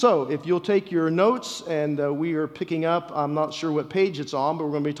So if you'll take your notes, and we are picking up, I'm not sure what page it's on, but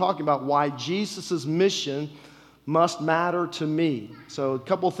we're going to be talking about why Jesus' mission must matter to me. So a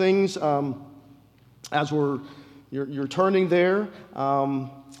couple things as you're turning there.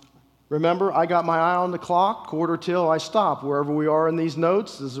 Remember, I got my eye on the clock, quarter till I stop. Wherever we are in these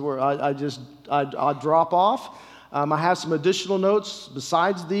notes, this is where I drop off. I have some additional notes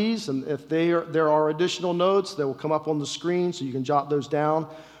besides these, and if there are additional notes, they will come up on the screen so you can jot those down.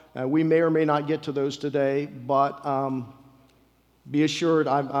 We may or may not get to those today, but be assured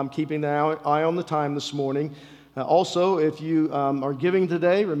I'm keeping an eye on the time this morning. Also, if you are giving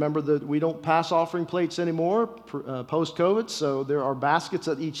today, remember that we don't pass offering plates anymore post-COVID, so there are baskets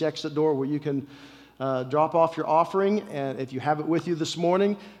at each exit door where you can drop off your offering, and if you have it with you this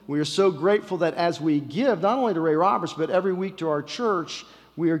morning, we are so grateful that as we give, not only to Ray Roberts, but every week to our church,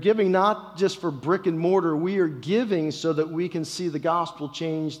 we are giving not just for brick and mortar, we are giving so that we can see the gospel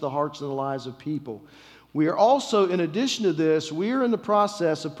change the hearts and the lives of people. We are also, in addition to this, we are in the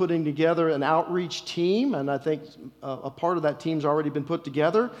process of putting together an outreach team, and I think a part of that team's already been put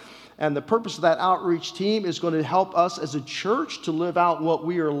together. And the purpose of that outreach team is going to help us as a church to live out what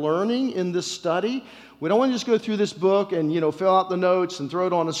we are learning in this study. We don't want to just go through this book and, fill out the notes and throw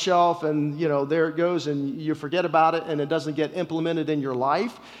it on a shelf and, there it goes and you forget about it and it doesn't get implemented in your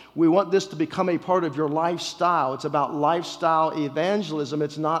life. We want this to become a part of your lifestyle. It's about lifestyle evangelism.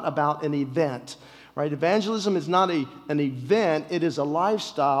 It's not about an event. Right? Evangelism is not an event, it is a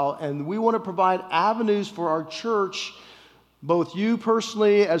lifestyle, and we want to provide avenues for our church, both you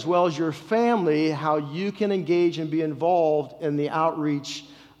personally as well as your family, how you can engage and be involved in the outreach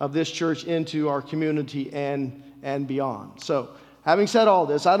of this church into our community and beyond. So, having said all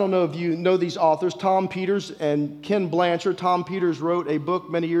this, I don't know if you know these authors, Tom Peters and Ken Blanchard. Tom Peters wrote a book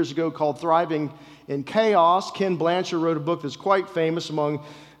many years ago called Thriving in Chaos. Ken Blanchard wrote a book that's quite famous among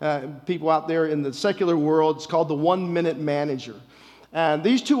people out there in the secular world. It's called The 1 Minute Manager. And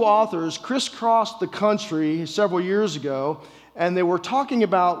these two authors crisscrossed the country several years ago, and they were talking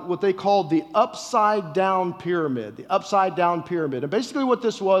about what they called the upside down pyramid. The upside down pyramid. And basically what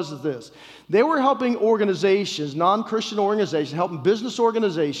this was is this. They were helping organizations, non-Christian organizations, helping business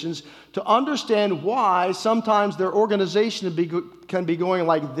organizations to understand why sometimes their organization can be going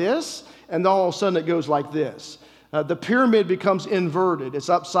like this, and then all of a sudden it goes like this. The pyramid becomes inverted. It's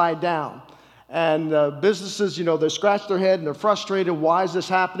upside down. And businesses, they scratch their head and they're frustrated. Why is this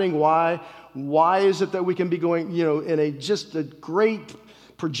happening? Why is it that we can be going, in just a great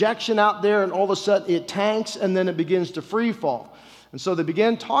projection out there and all of a sudden it tanks and then it begins to free fall? And so they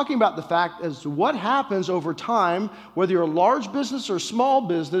began talking about the fact as to what happens over time, whether you're a large business or small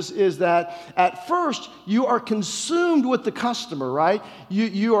business, is that at first you are consumed with the customer, right?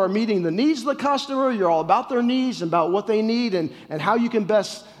 You are meeting the needs of the customer. You're all about their needs and about what they need and how you can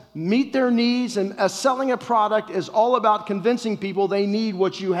best meet their needs. And selling a product is all about convincing people they need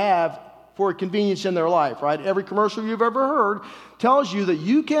what you have for a convenience in their life, right? Every commercial you've ever heard tells you that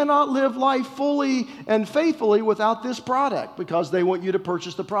you cannot live life fully and faithfully without this product because they want you to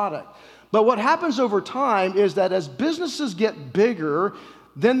purchase the product. But what happens over time is that as businesses get bigger,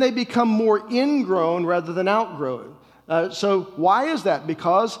 then they become more ingrown rather than outgrown. So why is that?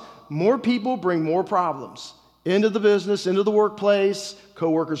 Because more people bring more problems into the business, into the workplace.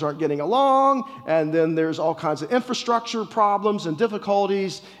 Coworkers aren't getting along, and then there's all kinds of infrastructure problems and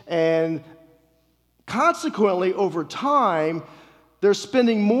difficulties, and consequently, over time, they're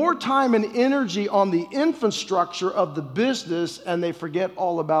spending more time and energy on the infrastructure of the business, and they forget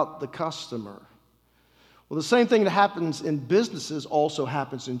all about the customer. Well, the same thing that happens in businesses also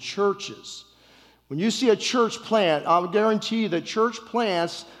happens in churches. When you see a church plant, I'll guarantee you that church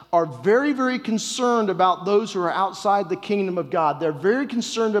plants are very, very concerned about those who are outside the kingdom of God. They're very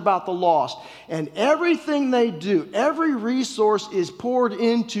concerned about the lost. And everything they do, every resource is poured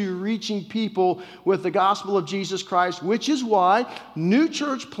into reaching people with the gospel of Jesus Christ, which is why new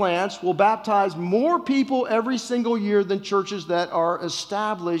church plants will baptize more people every single year than churches that are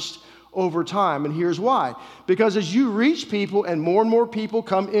established over time. And here's why. Because as you reach people and more people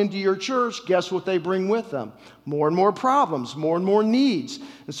come into your church, guess what they bring with them? More and more problems, more and more needs.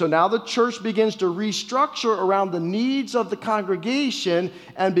 And so now the church begins to restructure around the needs of the congregation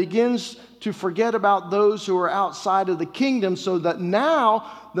and begins to forget about those who are outside of the kingdom, so that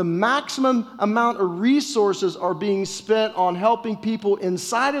now the maximum amount of resources are being spent on helping people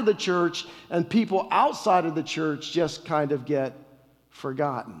inside of the church, and people outside of the church just kind of get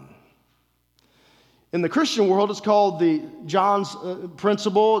forgotten. In the Christian world, it's called the John's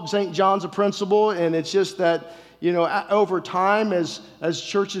principle, St. John's principle, and it's just that, over time, as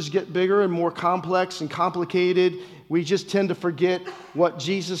churches get bigger and more complex and complicated, we just tend to forget what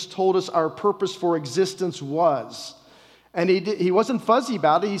Jesus told us our purpose for existence was. And he wasn't fuzzy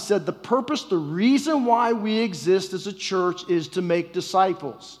about it. He said the reason why we exist as a church is to make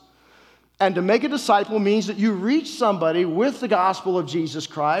disciples. And to make a disciple means that you reach somebody with the gospel of Jesus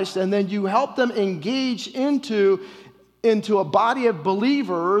Christ, and then you help them engage into a body of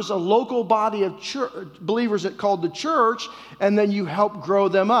believers, a local body of believers that called the church, and then you help grow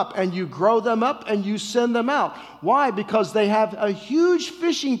them up. And you grow them up and you send them out. Why? Because they have a huge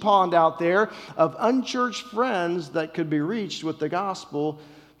fishing pond out there of unchurched friends that could be reached with the gospel.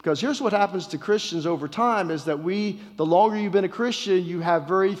 Because here's what happens to Christians over time is that the longer you've been a Christian, you have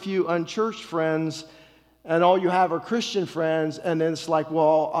very few unchurched friends, and all you have are Christian friends, and then it's like,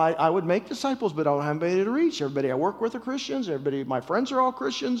 well, I would make disciples, but I don't have anybody to reach. Everybody I work with are Christians. My friends are all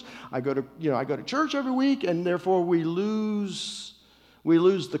Christians. I go to church every week, and therefore we lose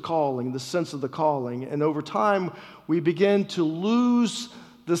the calling, the sense of the calling. And over time, we begin to lose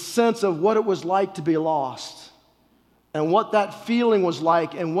the sense of what it was like to be lost, and what that feeling was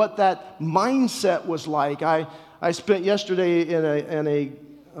like, and what that mindset was like. I spent yesterday in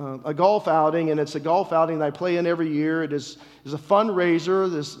a golf outing, and it's a golf outing that I play in every year. It is a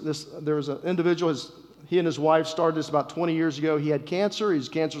fundraiser. There's an individual, he and his wife started this about 20 years ago. He had cancer. He's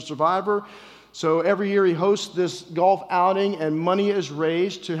a cancer survivor. So every year he hosts this golf outing, and money is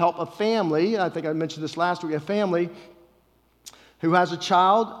raised to help a family. I think I mentioned this last week, a family who has a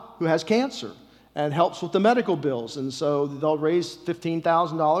child who has cancer, and helps with the medical bills. And so they'll raise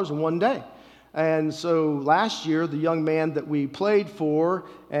 $15,000 in one day. And so last year, the young man that we played for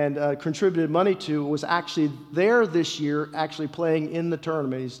and contributed money to was actually there this year, actually playing in the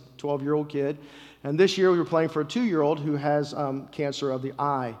tournament. He's a 12-year-old kid. And this year, we were playing for a 2-year-old who has cancer of the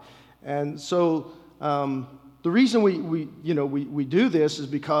eye. And so the reason we do this is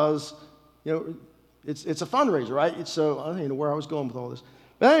because, it's a fundraiser, right? So I don't even know where I was going with all this.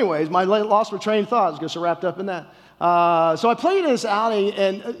 But anyways, my lost my train of thought. I was so wrapped up in that. So I played in this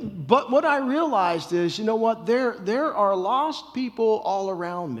outing, but what I realized is, there are lost people all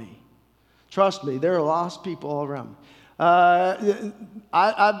around me. Trust me, there are lost people all around me.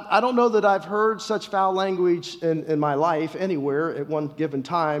 I don't know that I've heard such foul language in my life anywhere at one given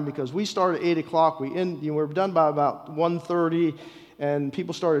time, because we started at 8 o'clock. We were done by about 1:30. And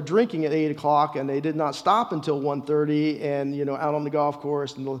people started drinking at 8 o'clock, and they did not stop until 1:30. And, out on the golf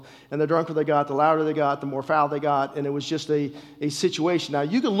course, and the drunker they got, the louder they got, the more foul they got. And it was just a situation. Now,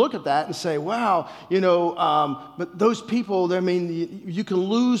 you can look at that and say, wow, but those people, you can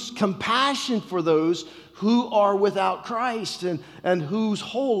lose compassion for those who are without Christ and whose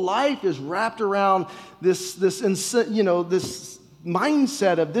whole life is wrapped around this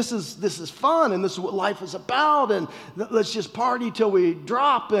mindset of this is fun, and this is what life is about, and let's just party till we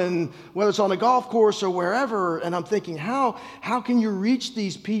drop, and whether it's on a golf course or wherever. And I'm thinking, how can you reach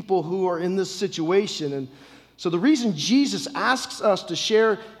these people who are in this situation? And so the reason Jesus asks us to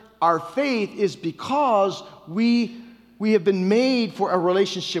share our faith is because we have been made for a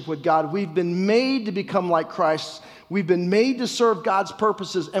relationship with God. We've been made to become like Christ. We've been made to serve God's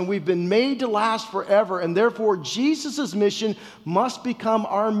purposes, and we've been made to last forever. And therefore, Jesus' mission must become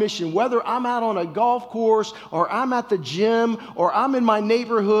our mission. Whether I'm out on a golf course, or I'm at the gym, or I'm in my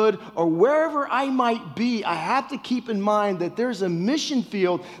neighborhood, or wherever I might be, I have to keep in mind that there's a mission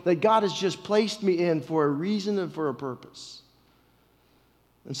field that God has just placed me in for a reason and for a purpose.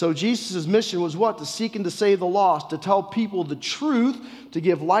 And so Jesus' mission was what? To seek and to save the lost, to tell people the truth, to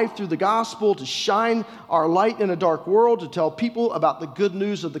give life through the gospel, to shine our light in a dark world, to tell people about the good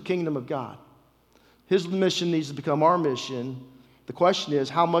news of the kingdom of God. His mission needs to become our mission. The question is,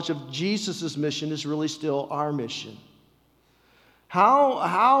 how much of Jesus' mission is really still our mission?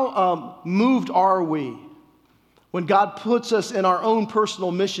 How moved are we when God puts us in our own personal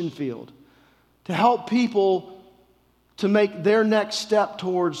mission field to help people to make their next step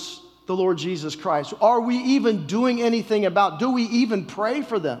towards the Lord Jesus Christ? Are we even doing anything do we even pray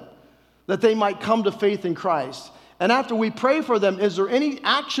for them that they might come to faith in Christ? And after we pray for them, is there any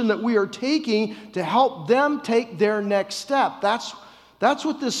action that we are taking to help them take their next step? That's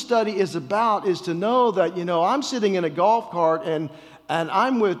what this study is about, is to know that, I'm sitting in a golf cart and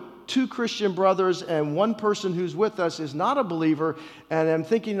I'm with two Christian brothers, and one person who's with us is not a believer, and I'm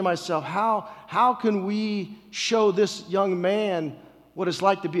thinking to myself, how can we show this young man what it's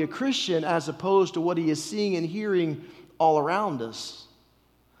like to be a Christian as opposed to what he is seeing and hearing all around us?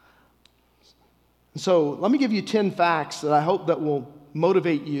 So let me give you 10 facts that I hope that will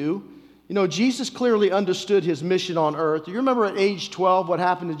motivate you You know, Jesus clearly understood his mission on earth. Do you remember at age 12 what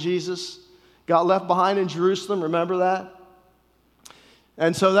happened to Jesus? Got left behind in Jerusalem, remember that?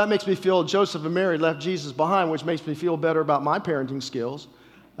 And so that makes me feel Joseph and Mary left Jesus behind, which makes me feel better about my parenting skills.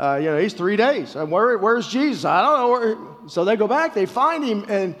 He's 3 days. Where's Jesus? I don't know where. So they go back, they find him,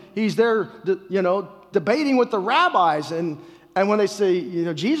 and he's there, debating with the rabbis. And when they say,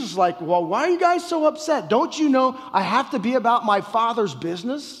 Jesus is like, well, why are you guys so upset? Don't you know I have to be about my Father's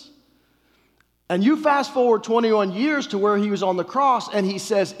business? And you fast forward 21 years to where he was on the cross, and he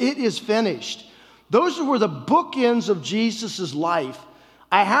says, it is finished. Those were the bookends of Jesus' life.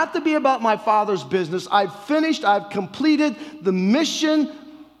 I have to be about my Father's business. I've finished, I've completed the mission,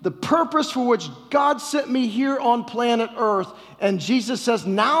 the purpose for which God sent me here on planet Earth. And Jesus says,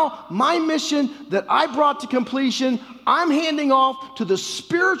 now my mission that I brought to completion, I'm handing off to the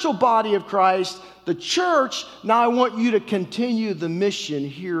spiritual body of Christ, the church. Now I want you to continue the mission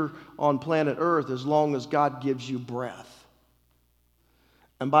here on planet Earth as long as God gives you breath.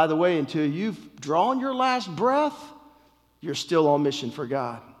 And by the way, until you've drawn your last breath, you're still on mission for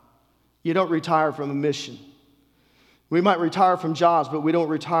God. You don't retire from a mission. We might retire from jobs, but we don't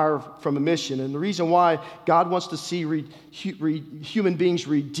retire from a mission. And the reason why God wants to see human beings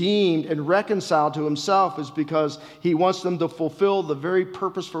redeemed and reconciled to himself is because he wants them to fulfill the very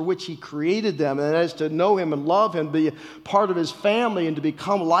purpose for which he created them, and that is to know him and love him, be a part of his family, and to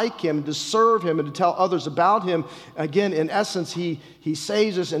become like him, to serve him, and to tell others about him. Again, in essence, he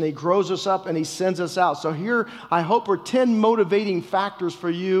saves us, and he grows us up, and he sends us out. So here, I hope, are 10 motivating factors for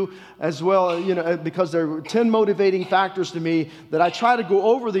you as well, because there are 10 motivating factors to me that I try to go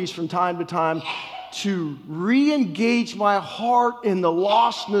over these from time to time to re-engage my heart in the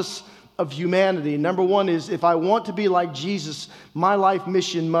lostness of humanity. Number one is, if I want to be like Jesus, my life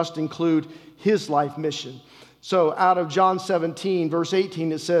mission must include his life mission. So out of John 17, verse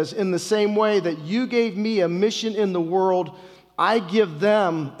 18, it says, in the same way that you gave me a mission in the world, I give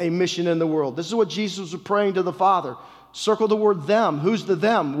them a mission in the world. This is what Jesus was praying to the Father. Circle the word them. Who's the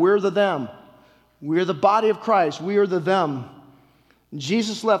them? We're the them. We're the body of Christ. We are the them.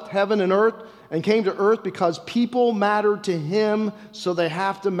 Jesus left heaven and earth and came to earth because people mattered to him, so they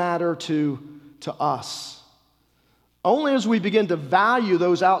have to matter to us. Only as we begin to value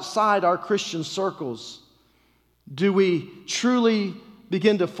those outside our Christian circles do we truly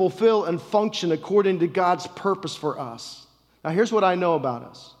begin to fulfill and function according to God's purpose for us. Now, here's what I know about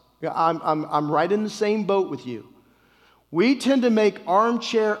us. I'm right in the same boat with you. We tend to make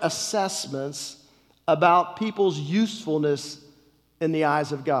armchair assessments about people's usefulness in the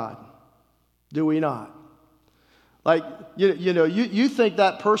eyes of God. Do we not? Like, you think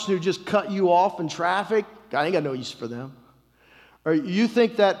that person who just cut you off in traffic, God ain't got no use for them. Or you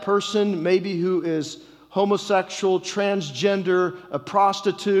think that person maybe who is homosexual, transgender, a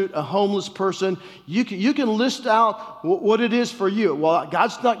prostitute, a homeless person, you can list out what it is for you. Well,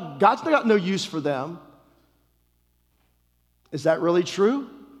 God's not got no use for them. Is that really true?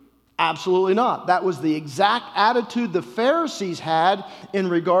 Absolutely not. That was the exact attitude the Pharisees had in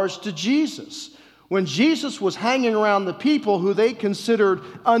regards to Jesus. When Jesus was hanging around the people who they considered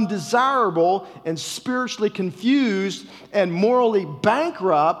undesirable and spiritually confused and morally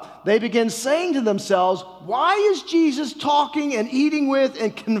bankrupt, they began saying to themselves, why is Jesus talking and eating with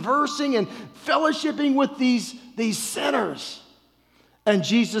and conversing and fellowshipping with these sinners? And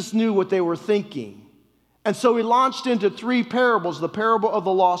Jesus knew what they were thinking. And so he launched into 3 parables, the parable of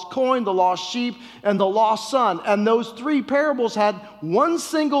the lost coin, the lost sheep, and the lost son. And those 3 parables had one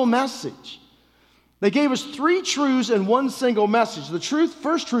single message. They gave us 3 truths and one single message. The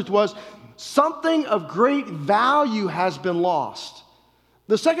first truth was, something of great value has been lost.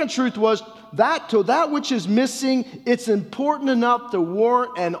 The second truth was, that which is missing, it's important enough to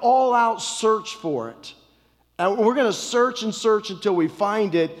warrant an all-out search for it. And we're going to search and search until we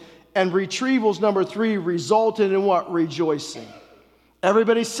find it. And retrievals, number 3, resulted in what? Rejoicing.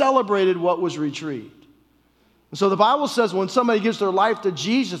 Everybody celebrated what was retrieved. And so the Bible says when somebody gives their life to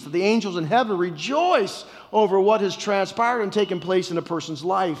Jesus, that the angels in heaven rejoice over what has transpired and taken place in a person's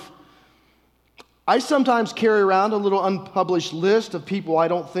life. I sometimes carry around a little unpublished list of people I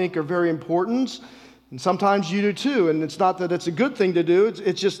don't think are very important. And sometimes you do too. And it's not that it's a good thing to do.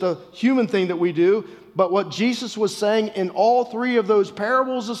 It's just a human thing that we do. But what Jesus was saying in all 3 of those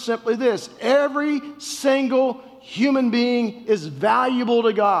parables is simply this. Every single human being is valuable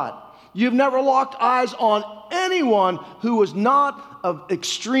to God. You've never locked eyes on anyone who was not of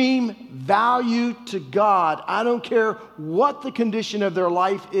extreme value to God. I don't care what the condition of their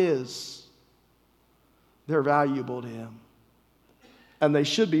life is. They're valuable to him. And they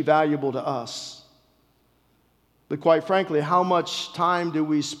should be valuable to us. But quite frankly, how much time do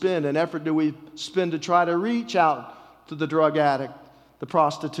we spend and effort do we spend to try to reach out to the drug addict, the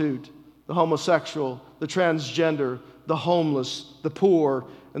prostitute, the homosexual, the transgender, the homeless, the poor,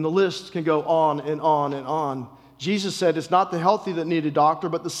 and the list can go on and on and on. Jesus said it's not the healthy that need a doctor,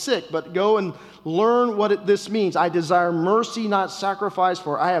 but the sick. But go and learn what this means. I desire mercy, not sacrifice,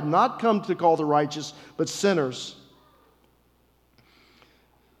 for I have not come to call the righteous, but sinners.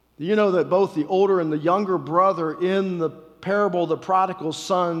 Do you know that both the older and the younger brother in the parable of the prodigal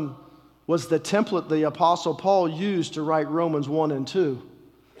son was the template the Apostle Paul used to write Romans 1 and 2?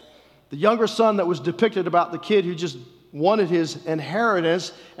 The younger son that was depicted about the kid who just wanted his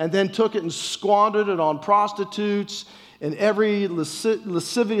inheritance and then took it and squandered it on prostitutes and every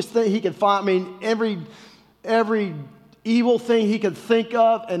lascivious thing he could find. I mean, every evil thing he could think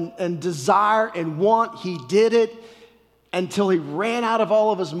of and desire and want, he did it until he ran out of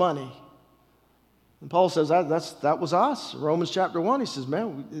all of his money. And Paul says that was us. Romans chapter 1, he says,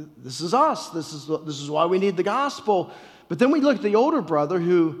 man, this is us. This is why we need the gospel. But then we look at the older brother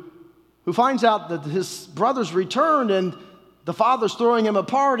who finds out that his brother's returned and the father's throwing him a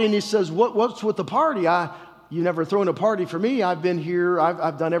party, and he says, what's with the party? You never thrown a party for me. I've been here.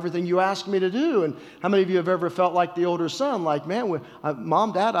 I've done everything you asked me to do. And how many of you have ever felt like the older son? Like, man,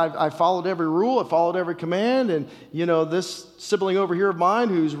 Mom, Dad, I followed every rule. I followed every command. And, this sibling over here of mine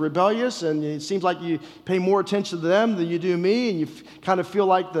who's rebellious, and it seems like you pay more attention to them than you do me. And you kind of feel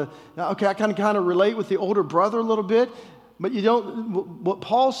like I kind of relate with the older brother a little bit. But you don't, what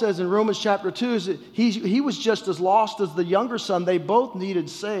Paul says in Romans chapter 2 is that he was just as lost as the younger son. They both needed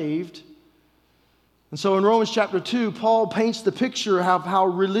saved. And so in Romans chapter 2, Paul paints the picture of how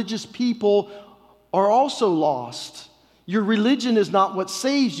religious people are also lost. Your religion is not what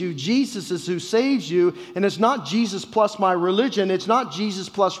saves you. Jesus is who saves you. And it's not Jesus plus my religion. It's not Jesus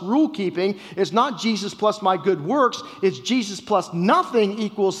plus rule keeping. It's not Jesus plus my good works. It's Jesus plus nothing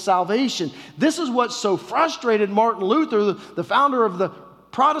equals salvation. This is what so frustrated Martin Luther, the founder of the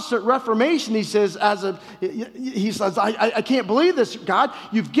Protestant Reformation. He says, I can't believe this, God.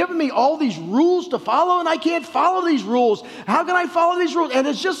 You've given me all these rules to follow, and I can't follow these rules. How can I follow these rules? And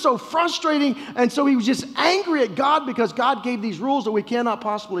it's just so frustrating. And so he was just angry at God because God gave these rules that we cannot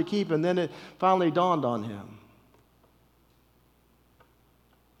possibly keep. And then it finally dawned on him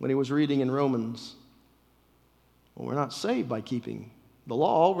when he was reading in Romans. Well, we're not saved by keeping the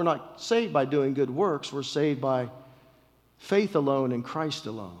law. We're not saved by doing good works. We're saved by faith alone in Christ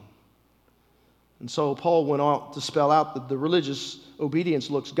alone. And so Paul went on to spell out that the religious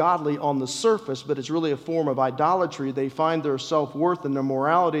obedience looks godly on the surface, but it's really a form of idolatry. They find their self-worth in their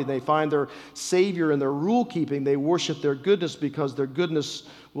morality. They find their savior in their rule keeping. They worship their goodness because their goodness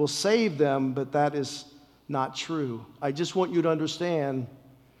will save them, but that is not true. I just want you to understand,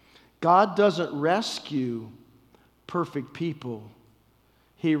 God doesn't rescue perfect people.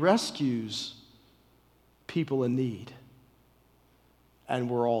 He rescues people in need. And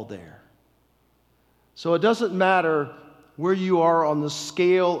we're all there. So it doesn't matter where you are on the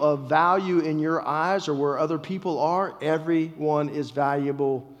scale of value in your eyes or where other people are. Everyone is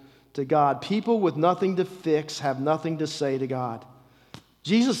valuable to God. People with nothing to fix have nothing to say to God.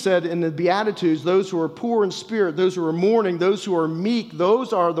 Jesus said in the Beatitudes, those who are poor in spirit, those who are mourning, those who are meek,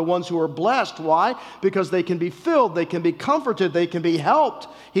 those are the ones who are blessed. Why? Because they can be filled, they can be comforted, they can be helped.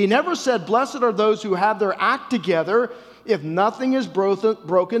 He never said, blessed are those who have their act together. If nothing is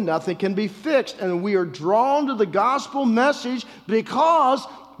broken, nothing can be fixed. And we are drawn to the gospel message because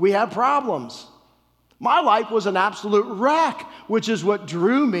we have problems. My life was an absolute wreck, which is what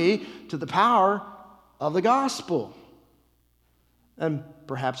drew me to the power of the gospel. And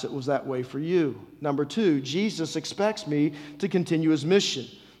perhaps it was that way for you. Number 2, Jesus expects me to continue his mission.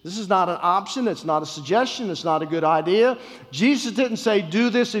 This is not an option. It's not a suggestion. It's not a good idea. Jesus didn't say,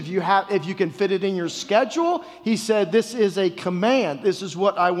 do this if you can fit it in your schedule. He said, this is a command. This is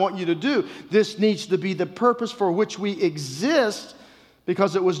what I want you to do. This needs to be the purpose for which we exist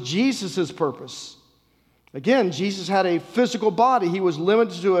because it was Jesus' purpose. Again, Jesus had a physical body. He was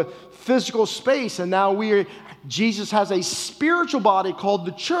limited to a physical space, and now Jesus has a spiritual body called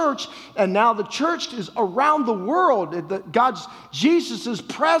the church, and now the church is around the world. Jesus'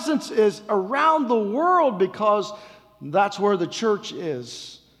 presence is around the world because that's where the church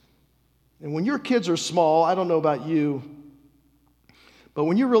is. And when your kids are small, I don't know about you, but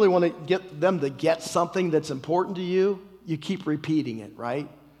when you really want to get them to get something that's important to you, you keep repeating it, right?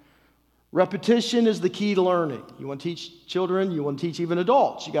 Repetition is the key to learning. You want to teach children, you want to teach even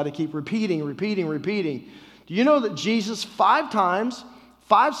adults. You got to keep repeating. Do you know that Jesus 5 times,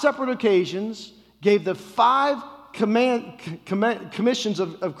 5 separate occasions, gave the 5 commissions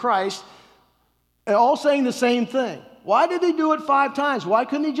of Christ And all saying the same thing. Why did he do it 5 times? Why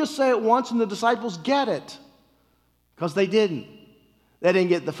couldn't he just say it once and the disciples get it? Because they didn't. They didn't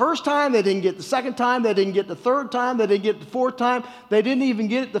get it the first time. They didn't get it the second time. They didn't get it the third time. They didn't get it the fourth time. They didn't even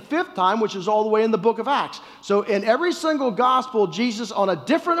get it the 5th time, which is all the way in the book of Acts. So in every single gospel, Jesus, on a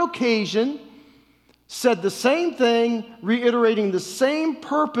different occasion, said the same thing, reiterating the same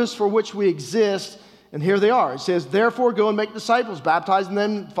purpose for which we exist. And here they are. It says, therefore, go and make disciples, baptizing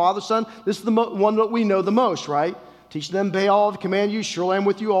them in the Father, Son. This is the one that we know the most, right? Teaching them, obey all I command you. Surely I am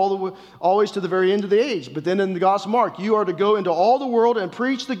with you always to the very end of the age. But then in the Gospel of Mark, you are to go into all the world and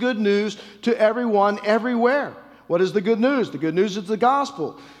preach the good news to everyone, everywhere. What is the good news? The good news is the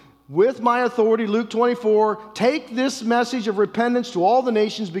gospel. With my authority, Luke 24, take this message of repentance to all the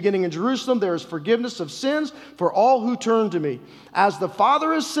nations, beginning in Jerusalem. There is forgiveness of sins for all who turn to me. As the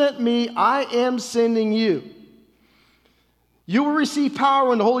Father has sent me, I am sending you. You will receive power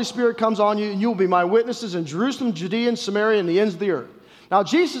when the Holy Spirit comes on you, and you will be my witnesses in Jerusalem, Judea, and Samaria, and the ends of the earth. Now,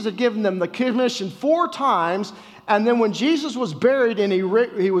 Jesus had given them the commission 4 times, and then when Jesus was buried and he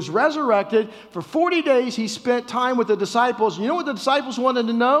was resurrected, for 40 days he spent time with the disciples. You know what the disciples wanted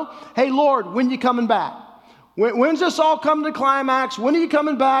to know? Hey, Lord, when are you coming back? When's this all coming to climax? When are you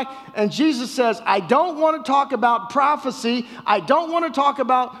coming back? And Jesus says, I don't want to talk about prophecy. I don't want to talk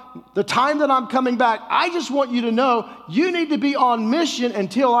about the time that I'm coming back. I just want you to know you need to be on mission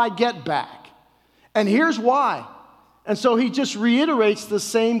until I get back. And here's why. And so he just reiterates the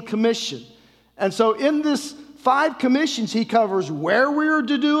same commission. And so in this 5 commissions, he covers where we are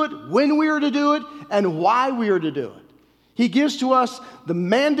to do it, when we are to do it, and why we are to do it. He gives to us the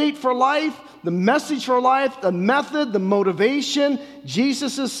mandate for life, the message for life, the method, the motivation.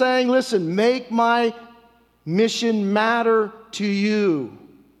 Jesus is saying, listen, make my mission matter to you.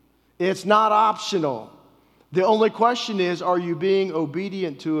 It's not optional. The only question is, are you being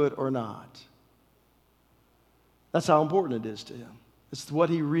obedient to it or not? That's how important it is to him. It's what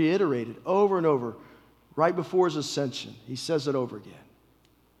he reiterated over and over right before his ascension. He says it over again.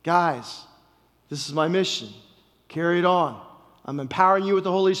 Guys, this is my mission. Carry it on. I'm empowering you with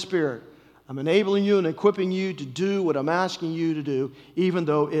the Holy Spirit. I'm enabling you and equipping you to do what I'm asking you to do, even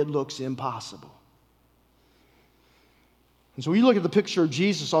though it looks impossible. And so when you look at the picture of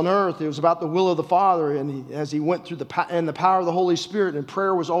Jesus on earth, it was about the will of the Father, and as he went through the power of the Holy Spirit, and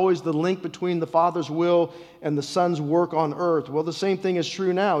prayer was always the link between the Father's will and the Son's work on earth. Well, the same thing is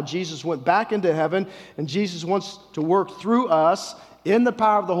true now. Jesus went back into heaven, and Jesus wants to work through us in the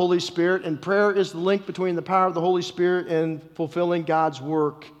power of the Holy Spirit, and prayer is the link between the power of the Holy Spirit and fulfilling God's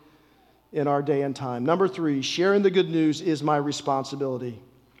work in our day and time. Number 3, sharing the good news is my responsibility.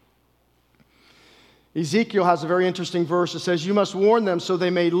 Ezekiel has a very interesting verse. It says, you must warn them so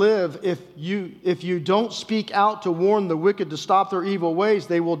they may live. If you don't speak out to warn the wicked to stop their evil ways,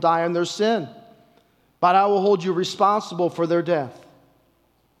 they will die in their sin. But I will hold you responsible for their death.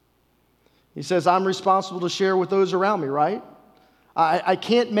 He says, I'm responsible to share with those around me, right? I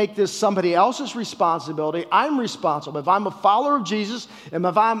can't make this somebody else's responsibility. I'm responsible. If I'm a follower of Jesus, and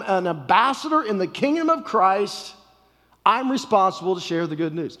if I'm an ambassador in the kingdom of Christ, I'm responsible to share the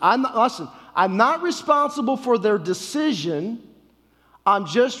good news. I'm not responsible for their decision. I'm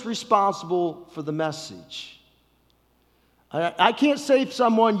just responsible for the message. I can't save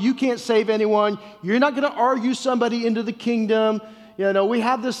someone. You can't save anyone. You're not going to argue somebody into the kingdom. You know, we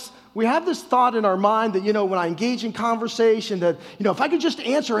have this thought in our mind that, when I engage in conversation that, if I could just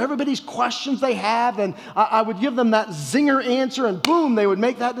answer everybody's questions they have, and I would give them that zinger answer, and boom, they would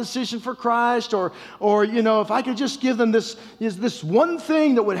make that decision for Christ. Or if I could just give them this one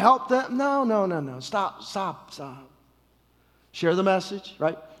thing that would help them. No. Stop. Share the message,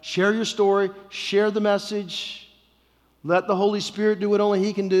 right? Share your story. Share the message. Let the Holy Spirit do what only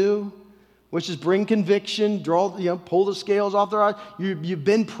He can do, which is bring conviction, pull the scales off their eyes. You've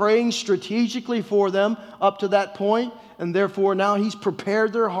been praying strategically for them up to that point, and therefore now He's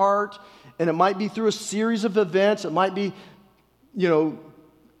prepared their heart, and it might be through a series of events. It might be, an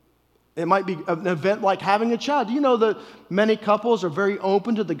event like having a child. Do you know that many couples are very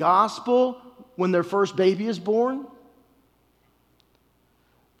open to the gospel when their first baby is born?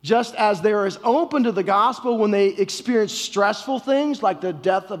 Just as they are as open to the gospel when they experience stressful things like the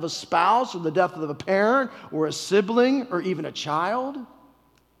death of a spouse or the death of a parent or a sibling or even a child.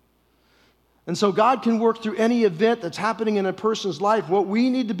 And so God can work through any event that's happening in a person's life. What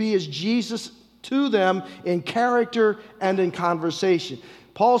we need to be is Jesus to them in character and in conversation.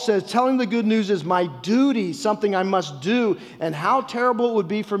 Paul says, telling the good news is my duty, something I must do, and how terrible it would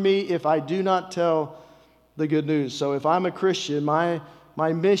be for me if I do not tell the good news. So if I'm a Christian, my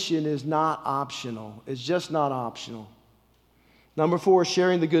mission is not optional. It's just not optional. Number 4,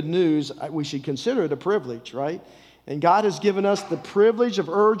 sharing the good news. We should consider it a privilege, right? And God has given us the privilege of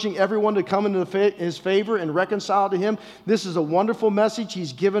urging everyone to come into His favor and reconcile to Him. This is a wonderful message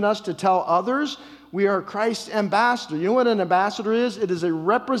He's given us to tell others. We are Christ's ambassador. You know what an ambassador is? It is a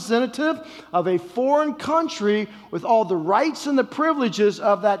representative of a foreign country with all the rights and the privileges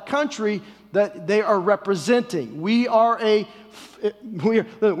of that country that they are representing. We are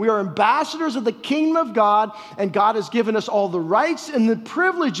ambassadors of the kingdom of God, and God has given us all the rights and the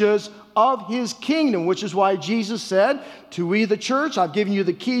privileges of His kingdom, which is why Jesus said, to we the church, I've given you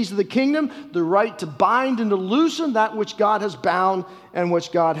the keys of the kingdom, the right to bind and to loosen that which God has bound and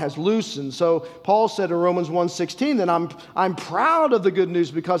which God has loosened. So Paul said in Romans 1:16 that I'm proud of the good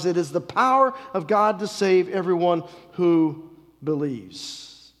news because it is the power of God to save everyone who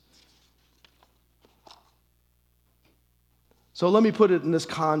believes. So let me put it in this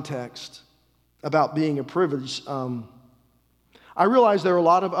context about being a privilege. I realize there are a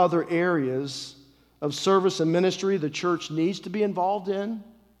lot of other areas of service and ministry the church needs to be involved in.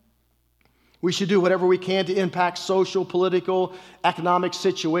 We should do whatever we can to impact social, political, economic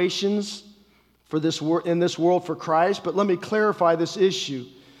situations in this world for Christ. But let me clarify this issue.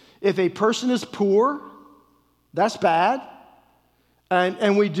 If a person is poor, that's bad.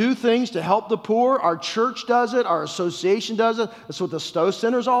 And we do things to help the poor. Our church does it. Our association does it. That's what the Stowe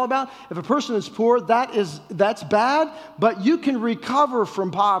Center is all about. If a person is poor, that's bad, but you can recover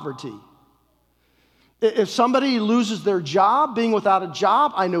from poverty. If somebody loses their job, being without a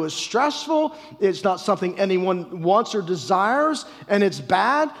job, I know is stressful. It's not something anyone wants or desires, and it's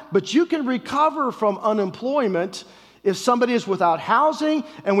bad, but you can recover from unemployment. If somebody is without housing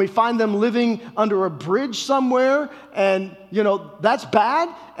and we find them living under a bridge somewhere, and that's bad,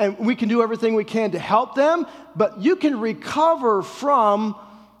 and we can do everything we can to help them, but you can recover from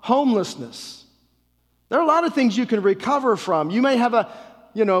homelessness. There are a lot of things you can recover from. You may have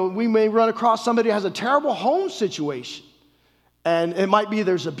we may run across somebody who has a terrible home situation, and it might be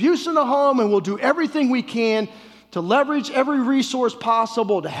there's abuse in the home, and we'll do everything we can to leverage every resource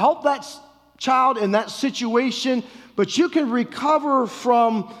possible to help that child in that situation. But you can recover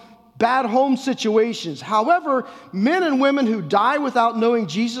from bad home situations. However, men and women who die without knowing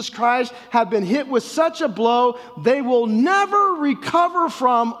Jesus Christ have been hit with such a blow they will never recover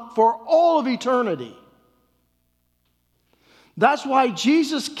from for all of eternity. That's why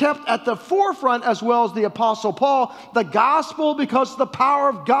Jesus kept at the forefront, as well as the Apostle Paul, the gospel, because the power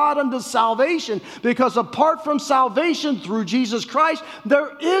of God unto salvation. Because apart from salvation through Jesus Christ,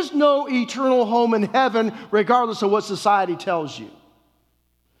 there is no eternal home in heaven, regardless of what society tells you.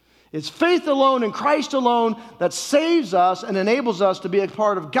 It's faith alone and Christ alone that saves us and enables us to be a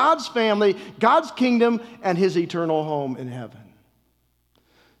part of God's family, God's kingdom, and His eternal home in heaven.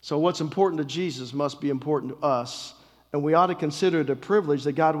 So what's important to Jesus must be important to us. And we ought to consider it a privilege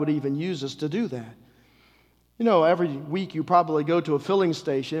that God would even use us to do that. Every week you probably go to a filling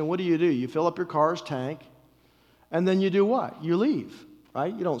station, and what do? You fill up your car's tank, and then you do what? You leave,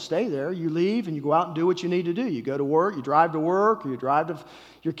 right? You don't stay there. You leave, and you go out and do what you need to do. You go to work, you drive to work, or you drive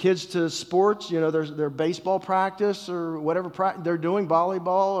your kids to sports. Their baseball practice or whatever they're doing,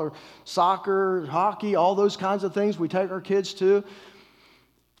 volleyball or soccer, hockey, all those kinds of things we take our kids to.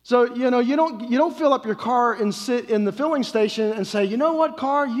 So, you don't fill up your car and sit in the filling station and say, you know what,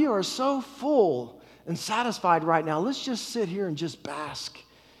 car, you are so full and satisfied right now. Let's just sit here and just bask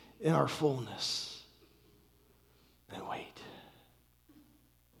in our fullness and wait.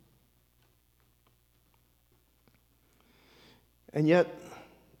 And yet,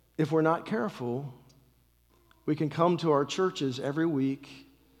 if we're not careful, we can come to our churches every week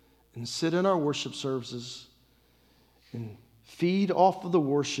and sit in our worship services and feed off of the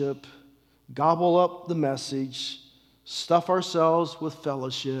worship, gobble up the message, stuff ourselves with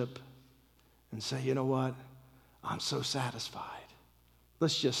fellowship, and say, you know what? I'm so satisfied.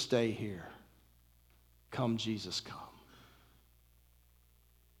 Let's just stay here. Come, Jesus, come.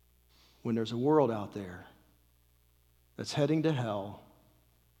 When there's a world out there that's heading to hell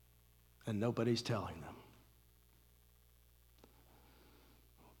and nobody's telling them.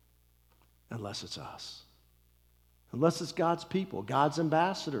 Unless it's us. Unless it's God's people, God's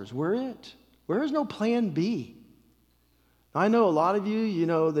ambassadors. We're it. There is no plan B. I know a lot of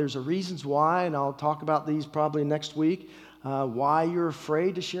you, there's a reasons why, and I'll talk about these probably next week, why you're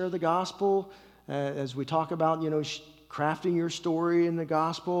afraid to share the gospel. As we talk about, crafting your story in the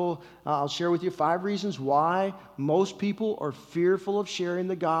gospel, I'll share with you 5 reasons why most people are fearful of sharing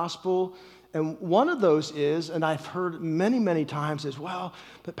the gospel. And one of those is, and I've heard many, many times, is, well,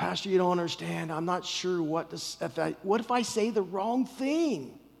 but Pastor, you don't understand. I'm not sure what if I say the wrong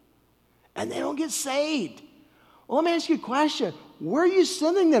thing and they don't get saved? Well, let me ask you a question. Where are you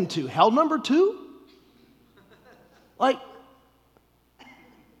sending them to? Hell number 2? Like,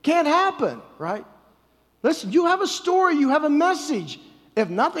 can't happen, right? Listen, you have a story, you have a message. If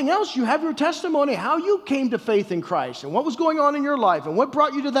nothing else, you have your testimony, how you came to faith in Christ and what was going on in your life and what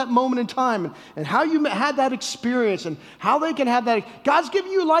brought you to that moment in time and how you had that experience and how they can have that. God's given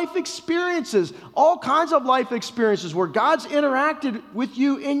you life experiences, all kinds of life experiences where God's interacted with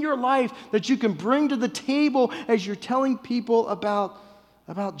you in your life that you can bring to the table as you're telling people about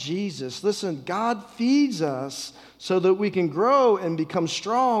Jesus. Listen, God feeds us so that we can grow and become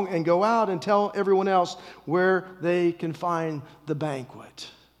strong and go out and tell everyone else where they can find the banquet.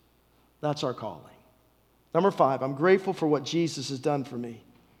 That's our calling. Number 5, I'm grateful for what Jesus has done for me.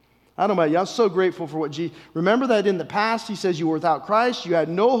 I don't know about you, I'm so grateful for what Jesus... Remember that in the past, he says you were without Christ, you had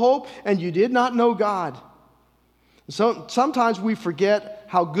no hope, and you did not know God. So sometimes we forget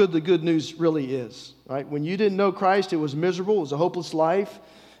how good the good news really is, right? When you didn't know Christ, it was miserable, it was a hopeless life.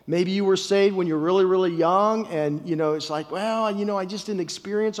 Maybe you were saved when you were really, really young, and, it's like, well, I just didn't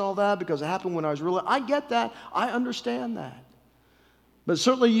experience all that because it happened when I was really... I get that. I understand that. But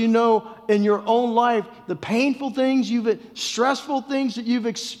certainly in your own life, the painful things, stressful things that you've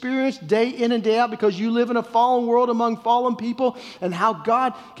experienced day in and day out because you live in a fallen world among fallen people, and how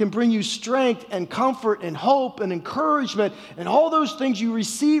God can bring you strength and comfort and hope and encouragement and all those things you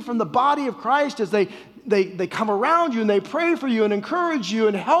receive from the body of Christ as they come around you and they pray for you and encourage you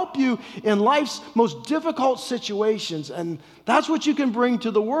and help you in life's most difficult situations. And that's what you can bring to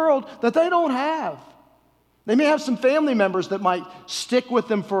the world that they don't have. They may have some family members that might stick with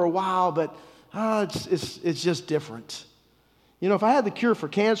them for a while, but it's just different. If I had the cure for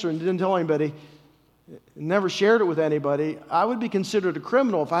cancer and didn't tell anybody, never shared it with anybody, I would be considered a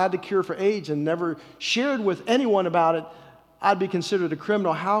criminal. If I had the cure for AIDS and never shared with anyone about it, I'd be considered a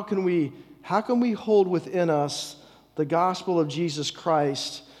criminal. How can we hold within us the gospel of Jesus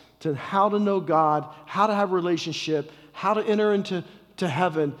Christ to how to know God, how to have a relationship, how to enter into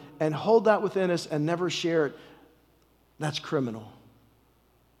heaven, and hold that within us and never share it? That's criminal.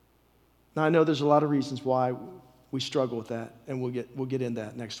 Now, I know there's a lot of reasons why we struggle with that, and we'll get into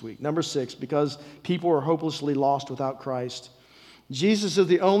that next week. Number 6, because people are hopelessly lost without Christ. Jesus is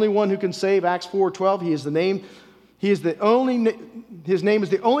the only one who can save. Acts 4:12, His name is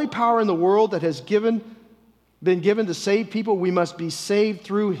the only power in the world that has been given to save people. We must be saved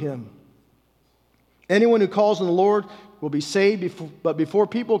through Him. Anyone who calls on the Lord will be saved, but before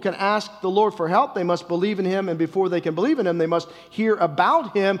people can ask the Lord for help, they must believe in Him, and before they can believe in Him, they must hear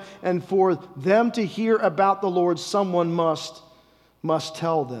about Him, and for them to hear about the Lord, someone must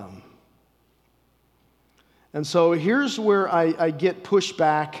tell them. And so here's where I get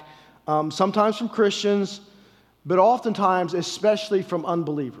pushback, sometimes from Christians, but oftentimes, especially from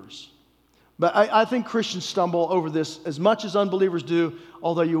unbelievers. But I think Christians stumble over this as much as unbelievers do,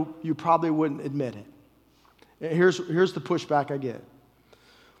 although you probably wouldn't admit it. Here's the pushback I get.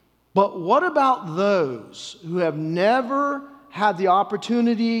 But what about those who have never had the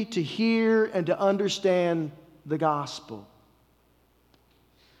opportunity to hear and to understand the gospel?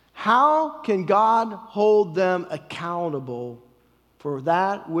 How can God hold them accountable for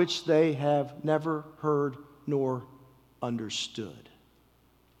that which they have never heard nor understood?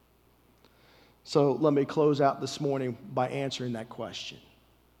 So let me close out this morning by answering that question.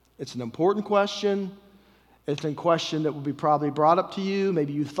 It's an important question. It's a question that will be probably brought up to you.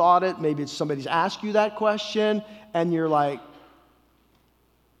 Maybe you thought it. Maybe it's somebody's asked you that question, and you're like,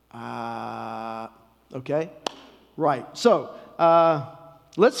 okay, right. So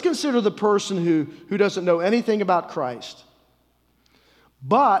let's consider the person who doesn't know anything about Christ,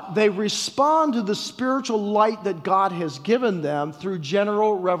 but they respond to the spiritual light that God has given them through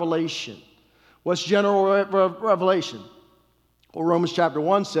general revelation. What's general revelation? Well, Romans chapter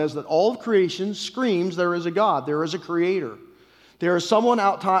 1 says that all of creation screams there is a God, there is a creator. There is someone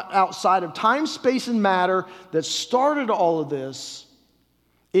outside of time, space, and matter that started all of this,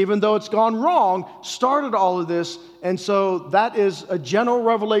 even though it's gone wrong, started all of this, and so that is a general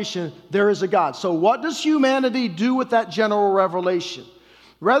revelation, there is a God. So what does humanity do with that general revelation?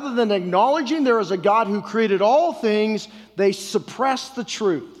 Rather than acknowledging there is a God who created all things, they suppress the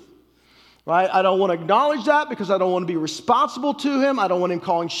truth. Right? I don't want to acknowledge that because I don't want to be responsible to Him. I don't want Him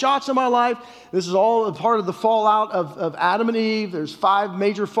calling shots in my life. This is all a part of the fallout of Adam and Eve. There's 5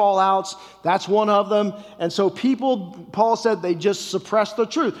 major fallouts. That's one of them. And so people, Paul said, they just suppress the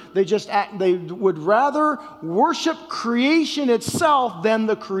truth. They would rather worship creation itself than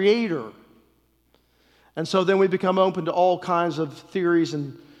the Creator. And so then we become open to all kinds of theories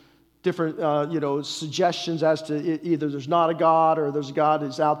and different suggestions as to either there's not a God or there's a God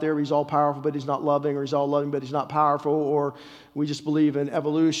that's out there, he's all powerful, but he's not loving, or he's all loving, but he's not powerful, or we just believe in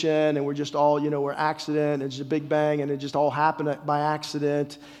evolution and we're just all, we're accident, it's a big bang and it just all happened by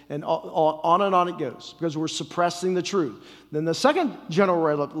accident, and on and on it goes, because we're suppressing the truth. Then the second general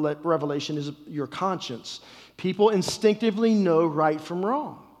revelation is your conscience. People instinctively know right from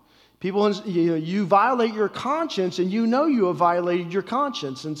wrong. People, you violate your conscience, and you know you have violated your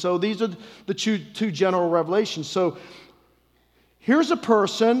conscience. And so these are the two general revelations. So here's a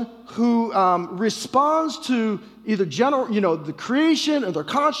person who responds to either the creation or their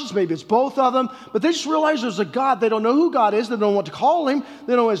conscience, maybe it's both of them, but they just realize there's a God. They don't know who God is. They don't know what to call him.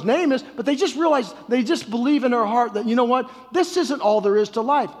 They don't know what his name is, but they just realize, they just believe in their heart that, you know what, this isn't all there is to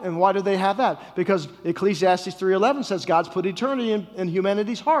life. And why do they have that? Because Ecclesiastes 3:11 says God's put eternity in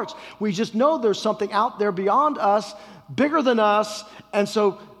humanity's hearts. We just know there's something out there beyond us, bigger than us, and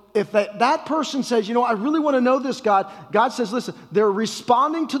so if that person says, I really want to know this God, God says, listen, they're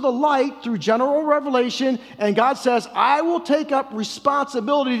responding to the light through general revelation, and God says, I will take up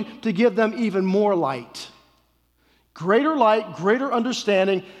responsibility to give them even more light. Greater light, greater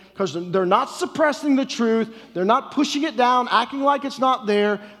understanding, because they're not suppressing the truth. They're not pushing it down, acting like it's not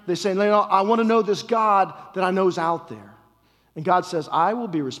there. They're saying, I want to know this God that I know is out there. And God says, I will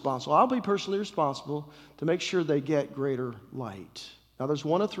be responsible. I'll be personally responsible to make sure they get greater light. Now, there's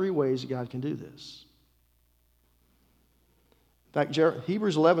one of three ways that God can do this. In fact,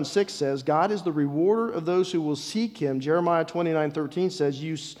 Hebrews 11:6 says, God is the rewarder of those who will seek him. Jeremiah 29:13 says,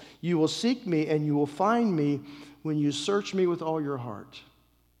 you will seek me and you will find me when you search me with all your heart.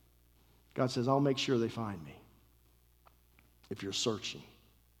 God says, I'll make sure they find me if you're searching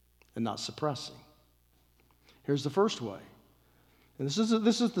and not suppressing. Here's the first way. And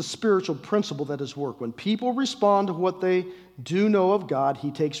this is the spiritual principle that is work. When people respond to what they do know of God,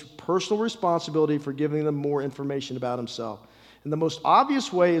 he takes personal responsibility for giving them more information about himself. And the most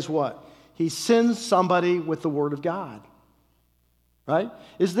obvious way is what? He sends somebody with the word of God. Right?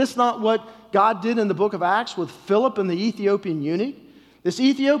 Is this not what God did in the book of Acts with Philip and the Ethiopian eunuch? This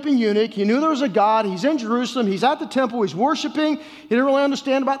Ethiopian eunuch, he knew there was a God. He's in Jerusalem. He's at the temple. He's worshiping. He didn't really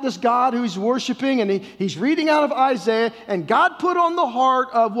understand about this God who he's worshiping. And he's reading out of Isaiah. And God put on the heart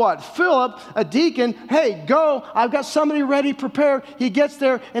of what? Philip, a deacon. Hey, go. I've got somebody ready, prepared. He gets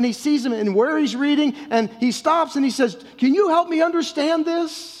there and he sees him and where he's reading. And he stops and he says, can you help me understand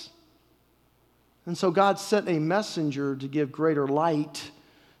this? And so God sent a messenger to give greater light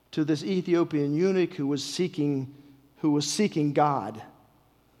to this Ethiopian eunuch who was seeking God.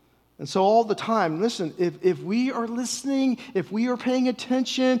 And so all the time, listen, if we are listening, if we are paying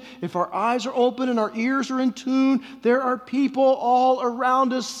attention, if our eyes are open and our ears are in tune, there are people all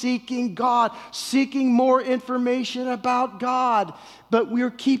around us seeking God, seeking more information about God, but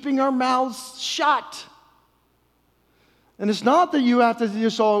we're keeping our mouths shut. And it's not that you have to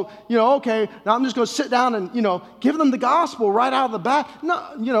just okay, now I'm just going to sit down and, give them the gospel right out of the bat.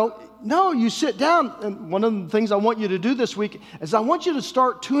 No, you sit down, and one of the things I want you to do this week is I want you to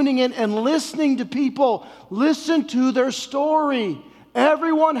start tuning in and listening to people. Listen to their story.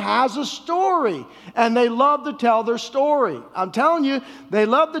 Everyone has a story, and they love to tell their story. I'm telling you, they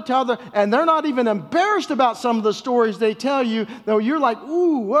love to tell and they're not even embarrassed about some of the stories they tell you, though you're like,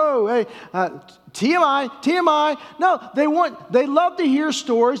 ooh, whoa, hey, TMI. No, they love to hear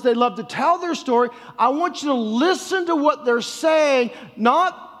stories. They love to tell their story. I want you to listen to what they're saying,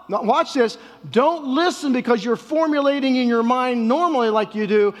 not watch this. Don't listen because you're formulating in your mind normally like you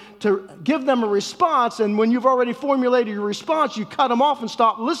do to give them a response. And when you've already formulated your response, you cut them off and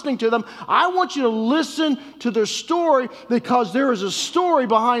stop listening to them. I want you to listen to their story because there is a story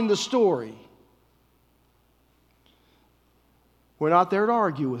behind the story. We're not there to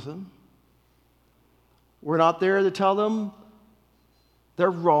argue with them. We're not there to tell them they're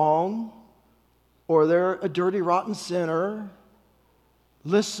wrong or they're a dirty, rotten sinner.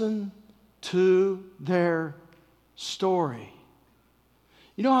 Listen to their story.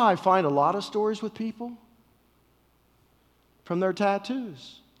 You know how I find a lot of stories with people? From their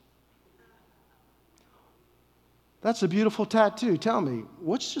tattoos. That's a beautiful tattoo. Tell me,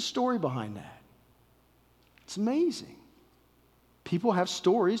 what's the story behind that? It's amazing. People have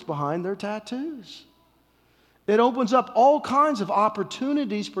stories behind their tattoos. It opens up all kinds of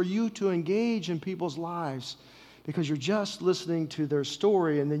opportunities for you to engage in people's lives. Because you're just listening to their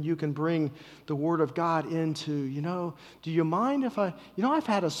story, and then you can bring the Word of God into, do you mind if I've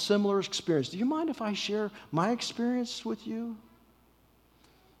had a similar experience. Do you mind if I share my experience with you?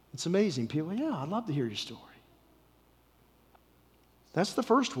 It's amazing. People, I'd love to hear your story. That's the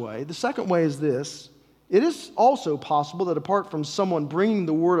first way. The second way is this, it is also possible that apart from someone bringing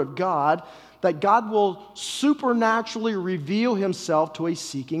the Word of God, that God will supernaturally reveal himself to a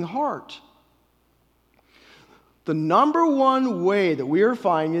seeking heart. The number one way that we are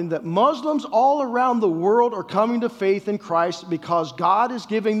finding that Muslims all around the world are coming to faith in Christ because God is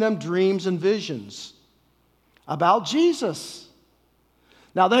giving them dreams and visions about Jesus.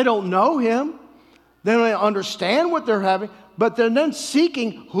 Now, they don't know him. They don't understand what they're having, but they're then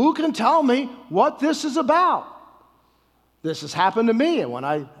seeking, who can tell me what this is about? This has happened to me. And when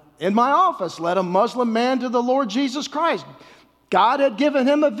I, in my office, led a Muslim man to the Lord Jesus Christ, God had given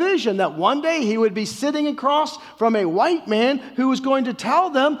him a vision that one day he would be sitting across from a white man who was going to tell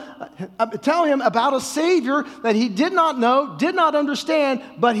him about a Savior that he did not know, did not understand,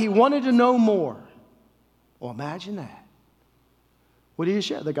 but he wanted to know more. Well, imagine that. What do you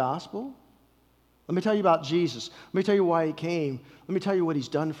share? The gospel? Let me tell you about Jesus. Let me tell you why he came. Let me tell you what he's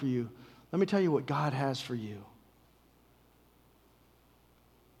done for you. Let me tell you what God has for you.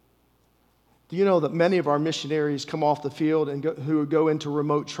 Do you know that many of our missionaries come off the field and who go into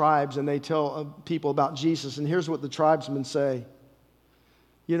remote tribes and they tell people about Jesus? And here's what the tribesmen say.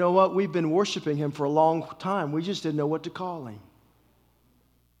 You know what? We've been worshiping him for a long time. We just didn't know what to call him.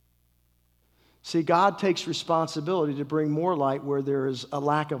 See, God takes responsibility to bring more light where there is a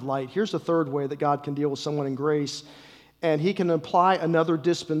lack of light. Here's the third way that God can deal with someone in grace. And he can apply another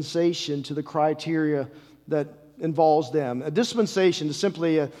dispensation to the criteria that involves them. A dispensation is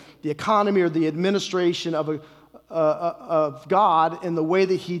simply the economy or the administration of God in the way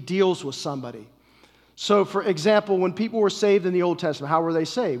that he deals with somebody. So, for example, when people were saved in the Old Testament, how were they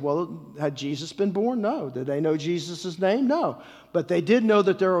saved? Well, had Jesus been born? No. Did they know Jesus' name? No. But they did know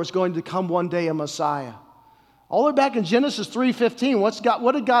that there was going to come one day a Messiah. All the way back in Genesis 3:15,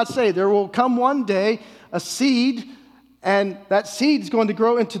 what did God say? There will come one day a seed, and that seed is going to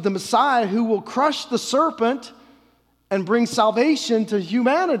grow into the Messiah who will crush the serpent and bring salvation to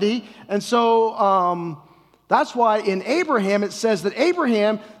humanity. And so that's why in Abraham it says that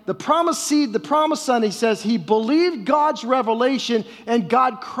Abraham, the promised seed, the promised son, he says he believed God's revelation and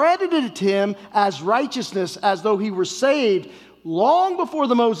God credited him as righteousness as though he were saved long before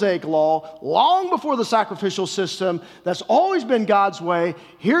the Mosaic law, long before the sacrificial system. That's always been God's way.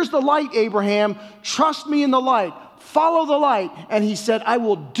 Here's the light, Abraham. Trust me in the light. Follow the light. And he said, I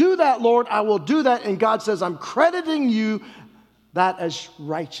will do that, Lord. I will do that. And God says, I'm crediting you that as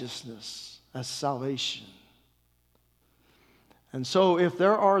righteousness, as salvation. And so if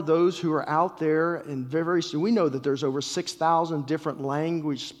there are those who are out there in we know that there's over 6,000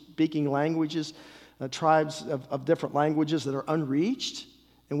 different speaking languages, tribes of different languages that are unreached,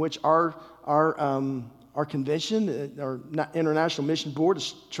 in which our convention, our International Mission Board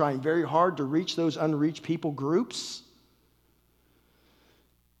is trying very hard to reach those unreached people groups.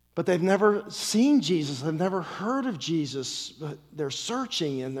 But they've never seen Jesus. They've never heard of Jesus. But they're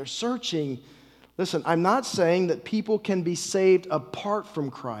searching and they're searching. Listen, I'm not saying that people can be saved apart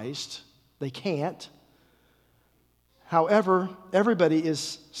from Christ. They can't. However, everybody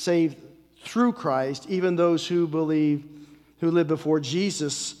is saved through Christ, even those who lived before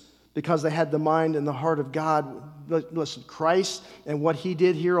Jesus, because they had the mind and the heart of God. Listen, Christ and what he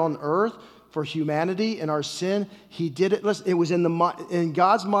did here on earth for humanity and our sin, he did it. Listen, it was in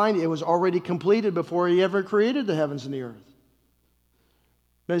God's mind, it was already completed before he ever created the heavens and the earth.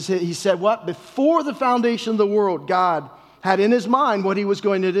 He said what? Before the foundation of the world, God had in his mind what he was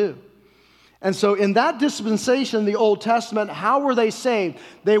going to do. And so in that dispensation in the Old Testament, how were they saved?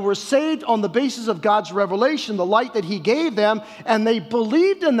 They were saved on the basis of God's revelation, the light that he gave them, and they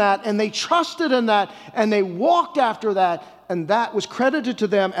believed in that, and they trusted in that, and they walked after that, and that was credited to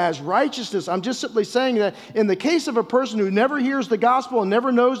them as righteousness. I'm just simply saying that in the case of a person who never hears the gospel and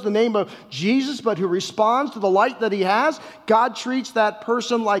never knows the name of Jesus, but who responds to the light that he has, God treats that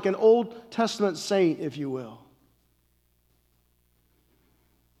person like an Old Testament saint, if you will.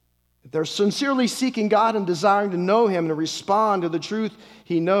 They're sincerely seeking God and desiring to know him and to respond to the truth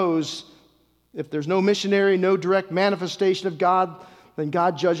he knows. If there's no missionary, no direct manifestation of God, then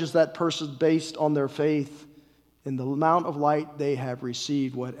God judges that person based on their faith in the amount of light they have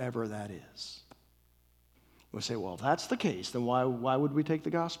received, whatever that is. We say, well, if that's the case, then why would we take the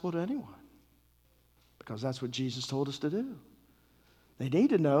gospel to anyone? Because that's what Jesus told us to do. They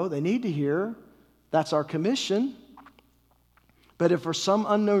need to know, they need to hear. That's our commission. But if for some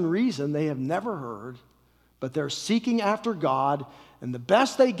unknown reason they have never heard, but they're seeking after God, and the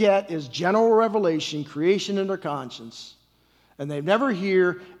best they get is general revelation, creation in their conscience, and they never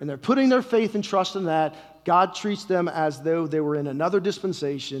hear, and they're putting their faith and trust in that, God treats them as though they were in another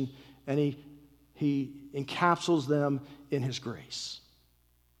dispensation, and he encapsulates them in his grace.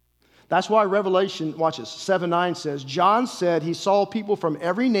 That's why Revelation, watch this, 7:9 says, John said he saw people from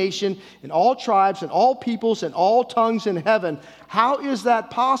every nation and all tribes and all peoples and all tongues in heaven. How is that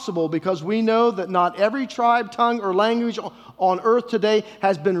possible? Because we know that not every tribe, tongue, or language on earth today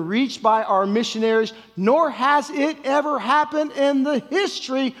has been reached by our missionaries, nor has it ever happened in the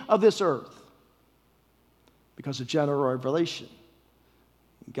history of this earth. Because of general revelation.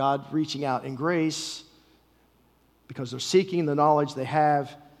 God reaching out in grace because they're seeking the knowledge they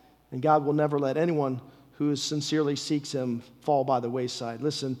have. And God will never let anyone who sincerely seeks him fall by the wayside.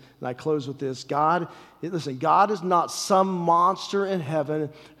 Listen, and I close with this. God is not some monster in heaven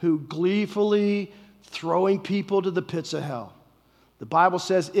who gleefully throwing people to the pits of hell. The Bible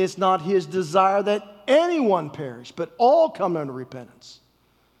says it's not his desire that anyone perish, but all come unto repentance.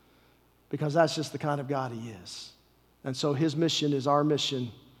 Because that's just the kind of God he is. And so his mission is our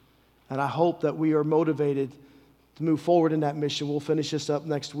mission. And I hope that we are motivated to move forward in that mission. We'll finish this up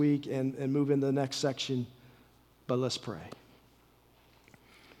next week and move into the next section. But let's pray.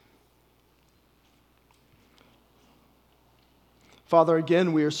 Father,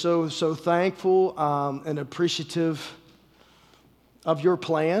 again, we are so thankful and appreciative of your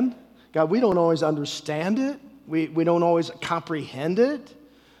plan. God, we don't always understand it. We don't always comprehend it.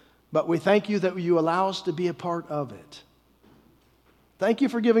 But we thank you that you allow us to be a part of it. Thank you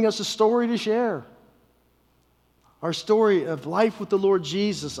for giving us a story to share. Our story of life with the Lord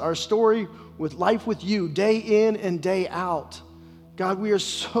Jesus, our story with life with you day in and day out. God, we are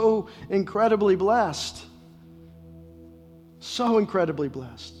so incredibly blessed. So incredibly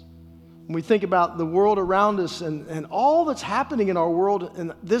blessed. When we think about the world around us and all that's happening in our world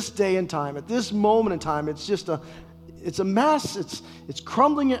in this day and time, at this moment in time, it's a mess. It's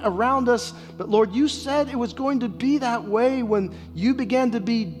crumbling around us. But Lord, you said it was going to be that way when you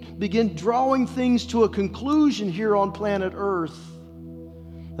begin drawing things to a conclusion here on planet Earth.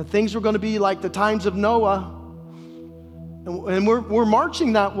 That things were going to be like the times of Noah. And we're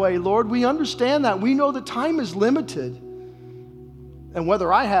marching that way, Lord. We understand that. We know that time is limited. And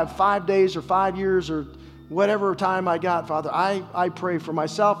whether I have 5 days or 5 years or whatever time I got, Father, I pray for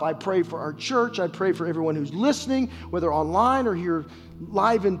myself. I pray for our church. I pray for everyone who's listening, whether online or here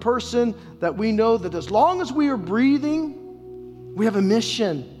live in person, that we know that as long as we are breathing, we have a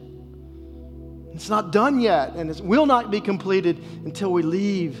mission. It's not done yet, and it will not be completed until we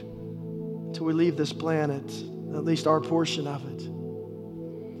leave this planet, at least our portion of it.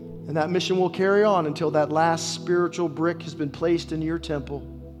 And that mission will carry on until that last spiritual brick has been placed in your temple.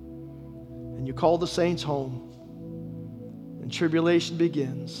 And you call the saints home. And tribulation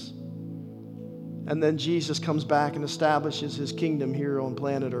begins. And then Jesus comes back and establishes his kingdom here on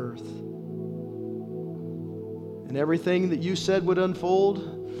planet Earth. And everything that you said would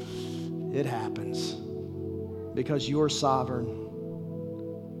unfold, it happens. Because you're sovereign.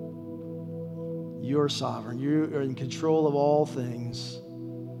 You're sovereign. You are in control of all things.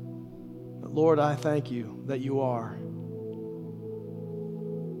 But Lord, I thank you that you are.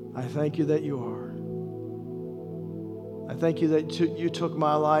 I thank you that you are. I thank you that you took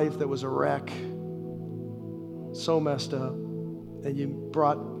my life that was a wreck, so messed up, and you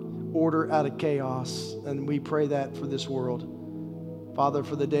brought order out of chaos. And we pray that for this world. Father,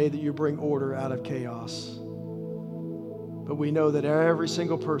 for the day that you bring order out of chaos. But we know that every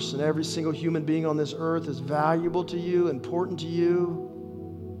single person, every single human being on this earth is valuable to you, important to you.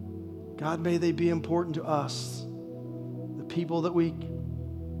 God, may they be important to us, the people that we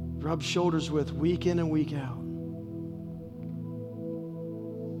rub shoulders with week in and week out.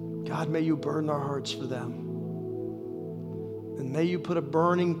 God, may you burden our hearts for them. And may you put a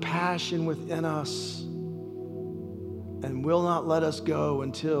burning passion within us and will not let us go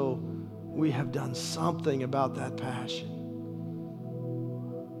until we have done something about that passion,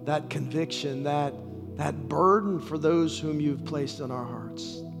 that conviction, that burden for those whom you've placed on our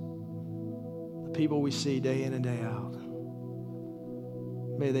hearts, the people we see day in and day out.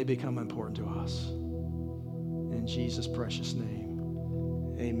 May they become important to us. In Jesus' precious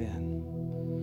name, amen.